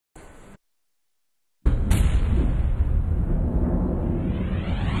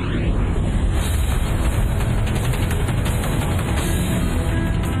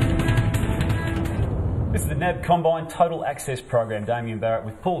NAB Combine Total Access Program. Damien Barrett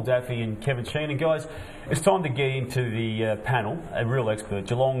with Paul Daffy and Kevin Sheen. And guys, it's time to get into the panel, a real expert,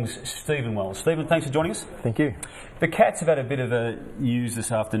 Geelong's Stephen Wells. Stephen, thanks for joining us. Thank you. The Cats have had a bit of a news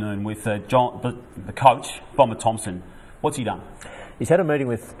this afternoon with the coach, Bomber Thompson. What's he done? He's had a meeting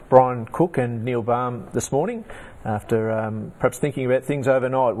with Brian Cook and Neil Baum this morning after perhaps thinking about things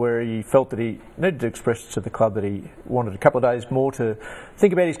overnight, where he felt that he needed to express to the club that he wanted a couple of days more to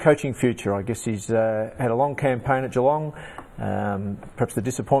think about his coaching future. I guess he's had a long campaign at Geelong. Perhaps the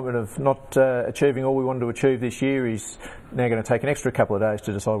disappointment of not achieving all we wanted to achieve this year. He's now going to take an extra couple of days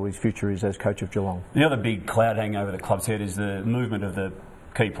to decide what his future is as coach of Geelong. The other big cloud hanging over the club's head is the movement of the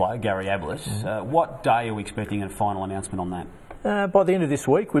key player, Gary Ablett. What day are we expecting a final announcement on that? By the end of this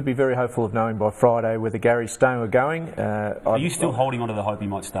week, we'd be very hopeful of knowing by Friday whether Gary's staying or going. Are you still holding on to the hope he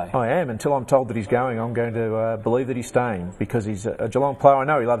might stay? I am. Until I'm told that he's going, I'm going to believe that he's staying, because he's a Geelong player. I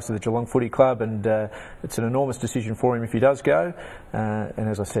know he loves the Geelong Footy Club, and it's an enormous decision for him if he does go. And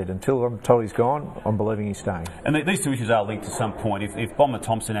as I said, until I'm told he's gone, I'm believing he's staying. And these two issues are linked to some point. If Bomber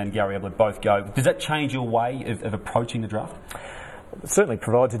Thompson and Gary Ablett both go, does that change your way of approaching the draft? It certainly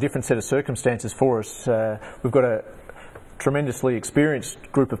provides a different set of circumstances for us. We've got a tremendously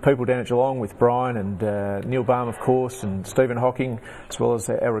experienced group of people down at Geelong with Brian and Neil Baum, of course, and Stephen Hocking, as well as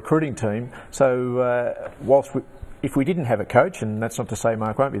our recruiting team. So if we didn't have a coach, and that's not to say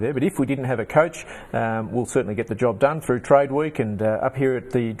Mark won't be there, but if we didn't have a coach, we'll certainly get the job done through trade week and up here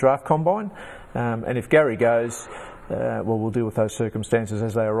at the Draft Combine. And if Gary goes, well, we'll deal with those circumstances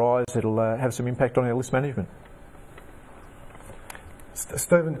as they arise. It'll have some impact on our list management.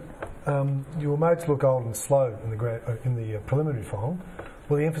 Stephen, you were made to look old and slow in the preliminary final.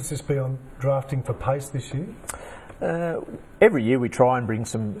 Will the emphasis be on drafting for pace this year? Every year we try and bring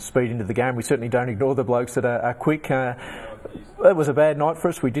some speed into the game. We certainly don't ignore the blokes that are quick. It was a bad night for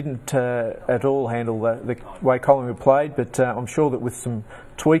us. We didn't at all handle the way Collingwood played, but I'm sure that with some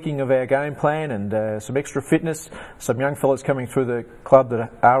tweaking of our game plan and some extra fitness, some young fellas coming through the club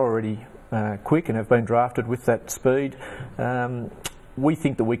that are already quick and have been drafted with that speed, we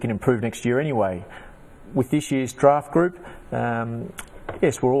think that we can improve next year anyway. With this year's draft group,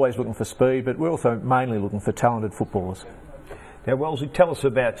 yes, we're always looking for speed, but we're also mainly looking for talented footballers. Now, Wellesley, tell us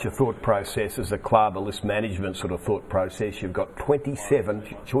about your thought process as a club, a list management sort of thought process. You've got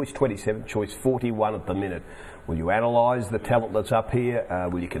choice 27, choice 41 at the minute. Will you analyse the talent that's up here?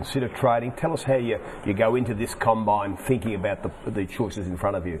 Will you consider trading? Tell us how you go into this combine thinking about the choices in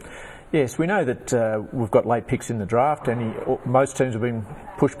front of you. Yes, we know that we've got late picks in the draft. Most teams have been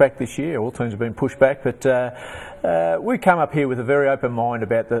pushed back this year. All teams have been pushed back, but we come up here with a very open mind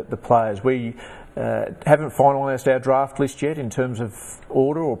about the players. We haven't finalised our draft list yet in terms of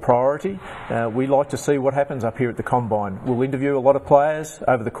order or priority. We like to see what happens up here at the Combine. We'll interview a lot of players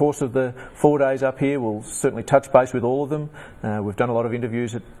over the course of the 4 days up here. We'll certainly touch base with all of them. We've done a lot of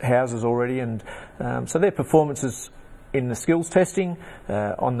interviews at houses already, and so their performances in the skills testing,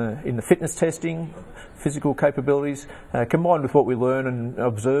 in the fitness testing, physical capabilities, combined with what we learn and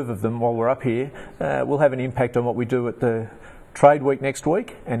observe of them while we're up here, will have an impact on what we do at the trade week next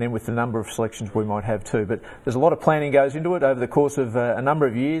week, and then with the number of selections we might have too. But there's a lot of planning goes into it over the course of a number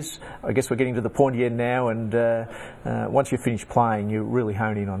of years. I guess we're getting to the pointy end now, and once you finish playing, you really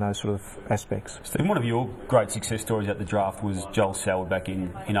hone in on those sort of aspects. Steve, one of your great success stories at the draft was Joel Selwood back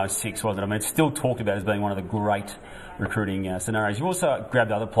in 06, wasn't it? I mean, it's still talked about as being one of the great recruiting scenarios. You've also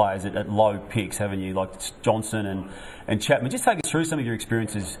grabbed other players at low picks, haven't you, like Johnson and Chapman. Just take us through some of your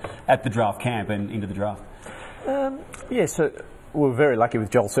experiences at the draft camp and into the draft. Yes, we're very lucky with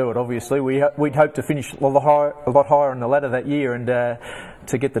Joel Selwood, obviously. We'd hoped to finish a lot higher on the ladder that year, and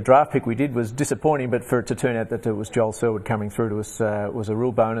to get the draft pick we did was disappointing, but for it to turn out that it was Joel Selwood coming through to us was a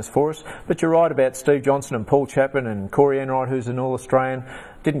real bonus for us. But you're right about Steve Johnson and Paul Chapman and Corey Enright, who's an All-Australian.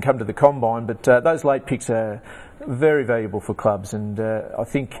 Didn't come to the Combine, but those late picks are very valuable for clubs, and I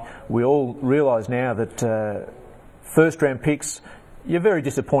think we all realise now that first-round picks, you're very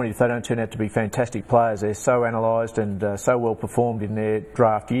disappointed if they don't turn out to be fantastic players. They're so analysed and so well performed in their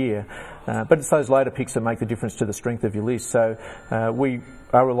draft year. But it's those later picks that make the difference to the strength of your list. So we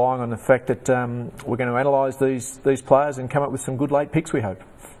are relying on the fact that we're going to analyse these players and come up with some good late picks, we hope.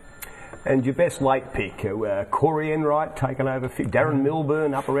 And your best late pick, Corey Enright taken over, Darren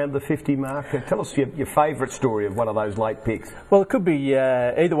Milburn up around the 50 mark. Tell us your favourite story of one of those late picks. Well, it could be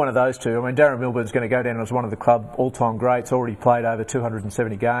either one of those two. I mean, Darren Milburn's going to go down as one of the club all-time greats, already played over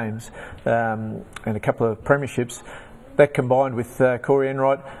 270 games and a couple of premierships. That combined with Corey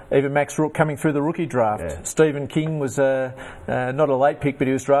Enright, even Max Rook coming through the rookie draft. Yeah. Stephen King was not a late pick, but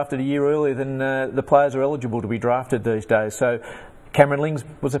he was drafted a year earlier than the players are eligible to be drafted these days. So Cameron Lings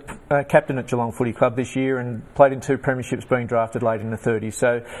was a captain at Geelong Footy Club this year and played in 2 premierships, being drafted late in the 30s.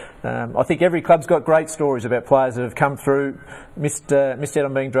 So I think every club's got great stories about players that have come through, missed out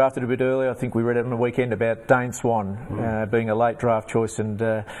on being drafted a bit earlier. I think we read it on the weekend about Dane Swan being a late draft choice, and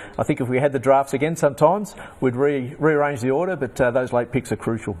I think if we had the drafts again sometimes, we'd rearrange the order, but those late picks are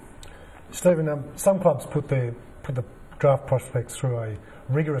crucial. Stephen, some clubs put the draft prospects through a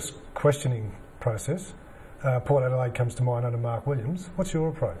rigorous questioning process. Port Adelaide comes to mind under Mark Williams. What's your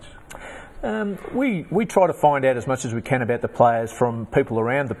approach? We try to find out as much as we can about the players from people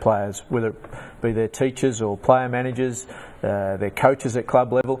around the players, whether it be their teachers or player managers, their coaches at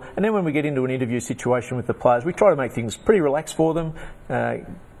club level. And then when we get into an interview situation with the players, we try to make things pretty relaxed for them,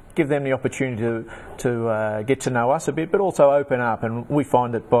 give them the opportunity to get to know us a bit, but also open up. And we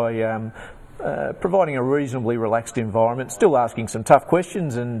find that by providing a reasonably relaxed environment, still asking some tough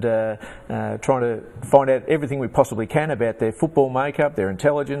questions and trying to find out everything we possibly can about their football makeup, their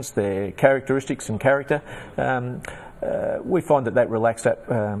intelligence, their characteristics and character. We find that relaxed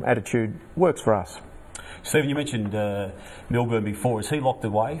attitude works for us. Stephen, you mentioned Milburn before. Is he locked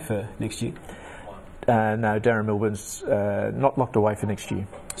away for next year? No, Darren Milburn's not locked away for next year.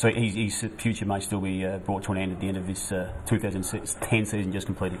 So his future may still be brought to an end at the end of this 2010 season just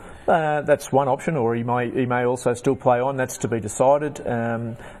completed? That's one option, or he may also still play on. That's to be decided.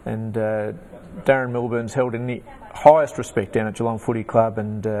 And Darren Milburn's held in the highest respect down at Geelong Footy Club,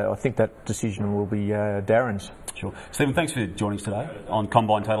 and I think that decision will be Darren's. Sure. Stephen, thanks for joining us today on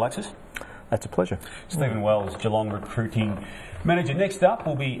Combine Total Access. That's a pleasure. Stephen Wells, Geelong Recruiting Manager. Next up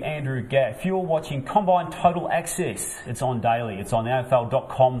will be Andrew Gaff. You're watching Combine Total Access. It's on daily. It's on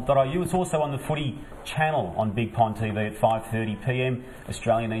afl.com.au. It's also on the Footy channel on Big Pond TV at 5:30 p.m.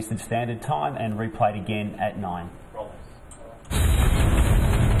 Australian Eastern Standard Time, and replayed again at 9.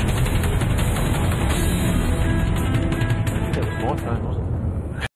 That was my phone, wasn't it?